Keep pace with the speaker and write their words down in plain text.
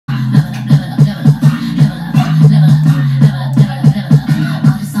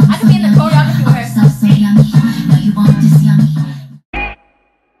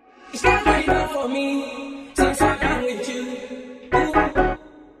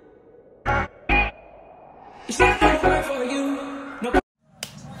Hey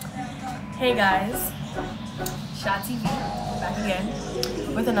guys, Sha TV back again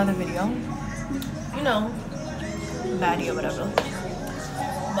with another video. You know, baddie or whatever.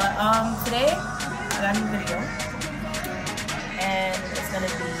 But today I got a new video, and it's gonna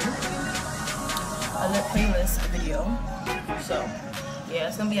be a lit playlist video. So yeah,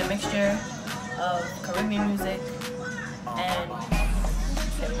 it's gonna be a mixture of Caribbean music and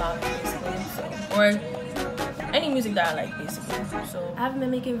hip hop, basically. So, or any music that I like, basically. So I haven't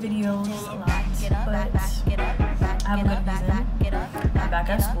been making videos a lot, but I have a good reason. I'm back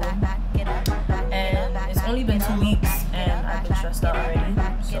at school, and it's only been 2 weeks, and I've been stressed out already.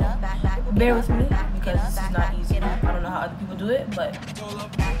 So bear with me, because it's not easy. I don't know how other people do it, but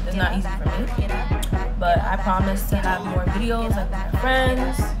it's not easy for me. But I promise to have more videos, like with my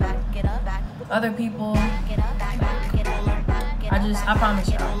friends, with other people. I promise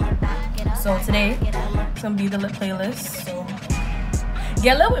y'all. So today, it's gonna be the lit playlist. So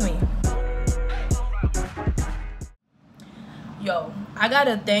get lit with me. Yo, I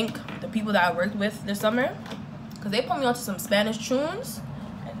gotta thank the people that I worked with this summer, because they put me onto some Spanish tunes,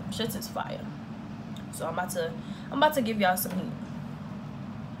 and shit is fire. So I'm about to give y'all some heat.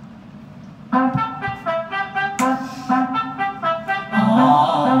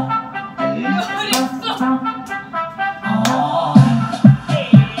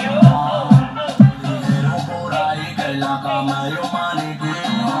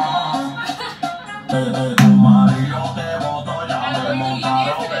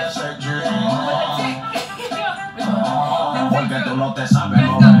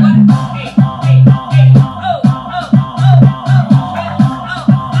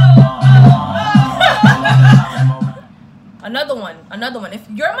 Another one. If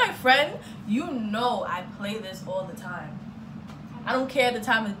you're my friend, you know I play this all the time. I don't care the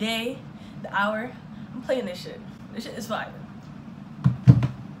time of day, the hour. I'm playing this shit. This shit is fire.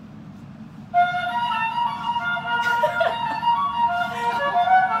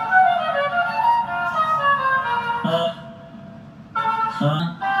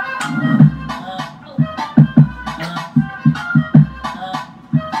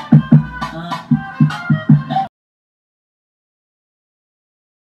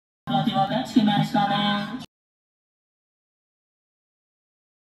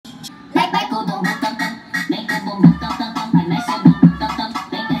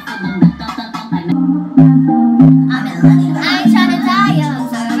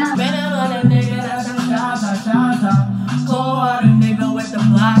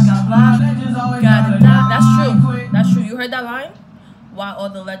 That's true. You heard that line? Why all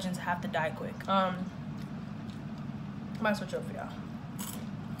the legends have to die quick. I might switch up for y'all.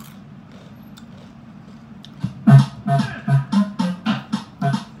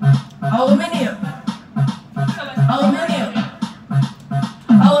 Aluminium.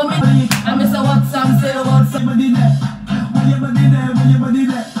 I miss a what's up, say what's up.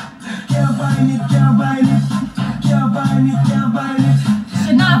 Can't find it.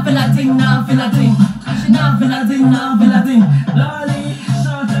 She not feel a thing. She not feel a thing. Lolly,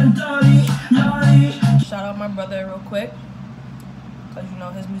 short and tolly, lolly. Shout out my brother real quick, cause you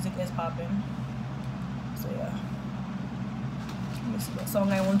know his music is popping. So yeah. Let me see what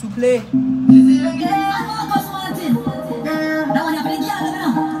song I want to play.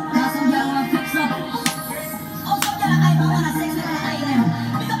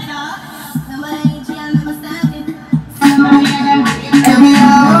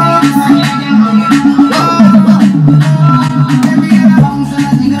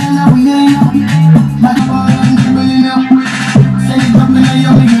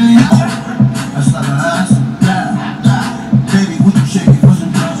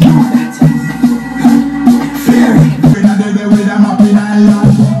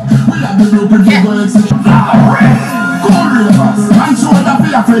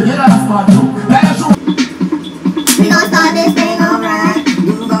 We gon' start this thing alright.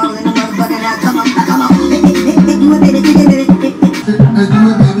 You gon' in the motherfucking out. Come on.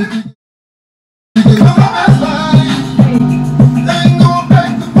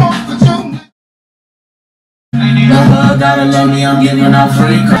 The hood gotta love me, I'm giving out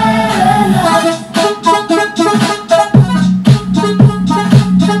free crap.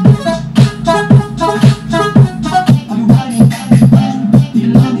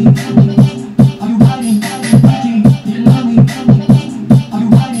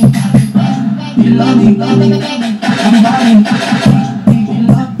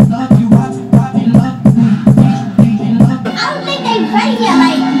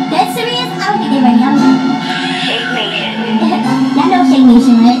 Y'all know Shake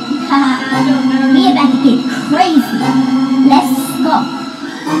Nation, right? Me and Becky make it crazy. Let's go.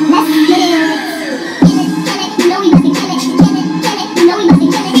 Let's get it. Kill it, kill it, you know we must kill it. Kill it, kill it, you know we must kill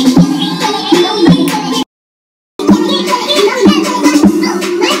it. Kill it, kill it, you know we must kill it.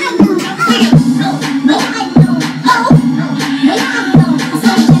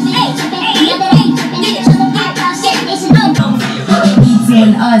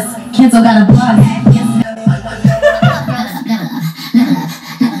 And us, cancel got a buzz.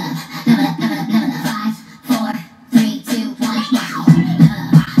 5, 4, 3, 2, 1, now.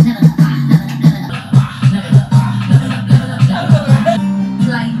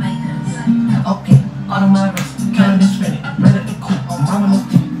 Okay, automatic, kind of spinning, ready to cool, mama no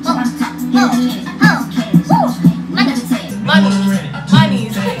tea.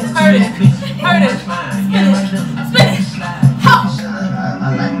 Money's hurting, hurting. Spin it. How?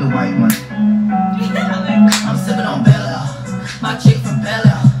 I like the white one. I'm sipping on Bella, my chick from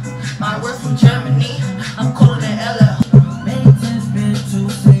Bella, my work from Germany. I'm calling it Ella. Maintenance been to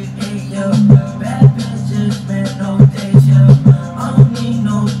say, hey yo, bad bitches been no days, yo. I don't need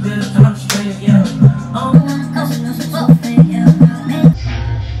no bitch, I'm straight, yo.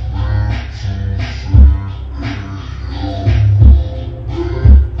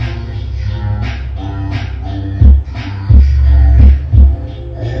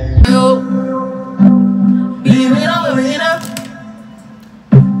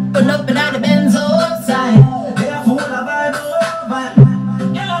 Up and down the Benz outside. Yeah, for what I vibe, but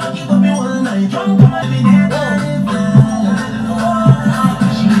you know, keep up in one night. Drunk on my video.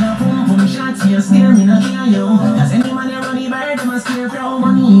 She not from shots, you're scaring a yo. Cause any man around the bird, them a scare for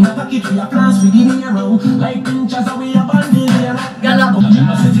money. In a pocket, we a plans, we did in a row. Like pinchers, we up on the zero. Gala, I'm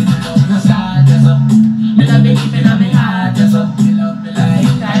set it up, the side, just up. Me love me keeping on me heart, just up. Me love me like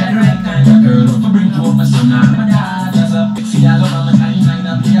that, right kind of girl. Who bring to up my son, I'm a dad, just up. See, I love my timeline, I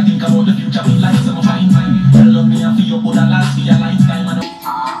think about the future, me like some fine wine. Girl, love me and feel good, I last for your lifetime. I know.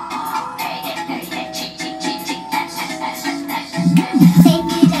 Take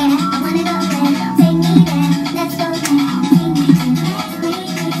me there, I wanna go there. Take me there, let's go there.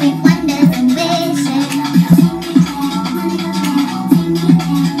 With wonders and wishes. Take me there, I wanna go there.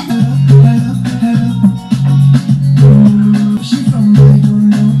 She from I don't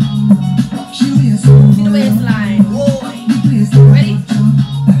know. She wears so See the waistline. Whoa. Ready?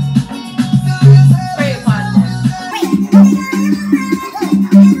 Pray upon them.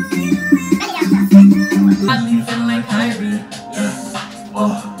 I be feeling like Kyrie. Yeah.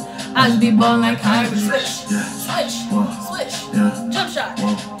 Oh. I just be balling like Kyrie. Switch. Switch. Switch. Jump shot.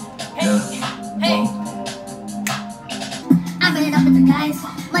 Hey. Hey. I've been up with the guys.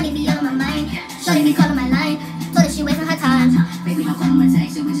 Money be on my mind. Shorty be calling my line. Told her she wasting her time. Baby, don't call my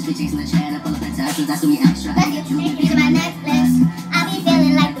text. We just be chasing the chat. I pull up and text. That's what we extra. Let's get using my necklace. I be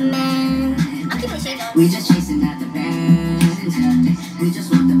feeling like the man. I'm keeping shit up. We just chasing at the bands. We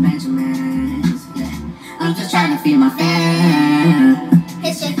just want the Benjamins. Yeah. I'm just trying to feed my fam.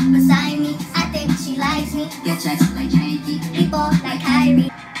 His chick beside me. I think she likes me. Get checks like Nike. People like Kyrie.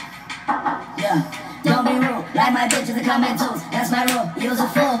 Yeah. Don't be rude. Like my bitch in the comment tools. That's my rule. Use a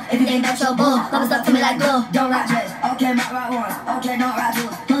fool if you ain't got your bull. Love stuck to me like glue. Don't rock dress. Okay, not rock ones. Okay, don't rock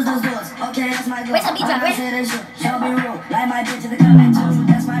tools. Close those doors. Okay, that's my goal. Where's the beat drop? Where? Don't be rude. Like my bitch in the comment tools.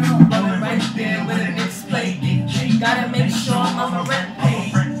 That's my rule. Right there with a display. Gotta make sure I'm a rent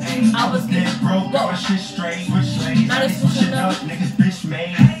paid. I was getting broke, my shit straight. Not as switching up, niggas bitch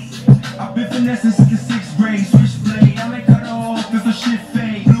made. I've been finessing since the 6th grade. Switchblade, I make cut off if a shit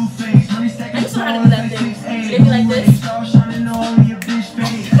fade. Blue face, money stacking. I just know how to do that thing. They be like this. Star shining all in your bitch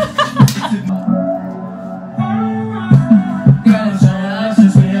face. Girls, us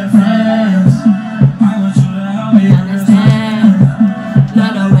just be your friends. I want you to help me Understand?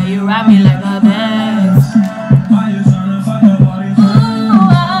 Love the way you ride me like a Benz. Why you tryna fuck up all these friends?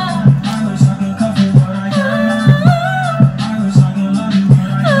 I wish I could cuff you, but I can't. I wish I could love you, but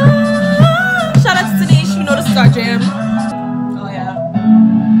I can't. Shout out to Tanish, you know this is our jam. Oh yeah.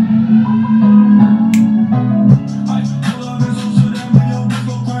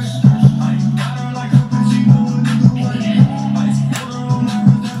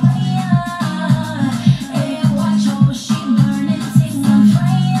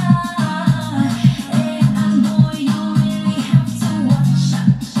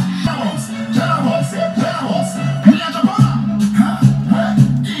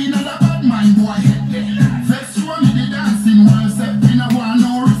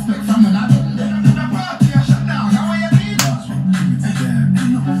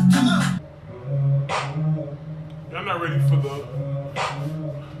 I'm not ready for the.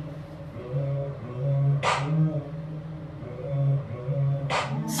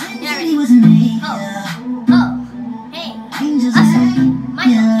 Really wasn't me.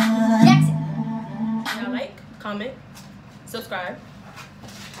 subscribe,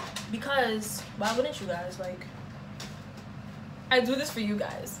 because why wouldn't you guys? Like, I do this for you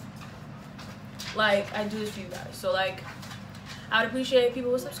guys. Like, I do this for you guys. So like, I would appreciate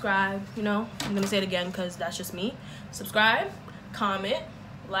people would subscribe. You know, I'm gonna say it again because that's just me. Subscribe, comment,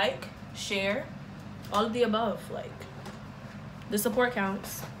 like, share, all of the above. Like, the support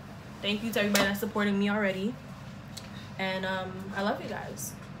counts. Thank you to everybody that's supporting me already. And I love you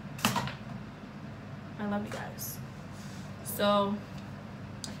guys. I love you guys. So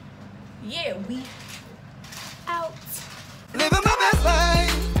yeah, we out. Living my best life.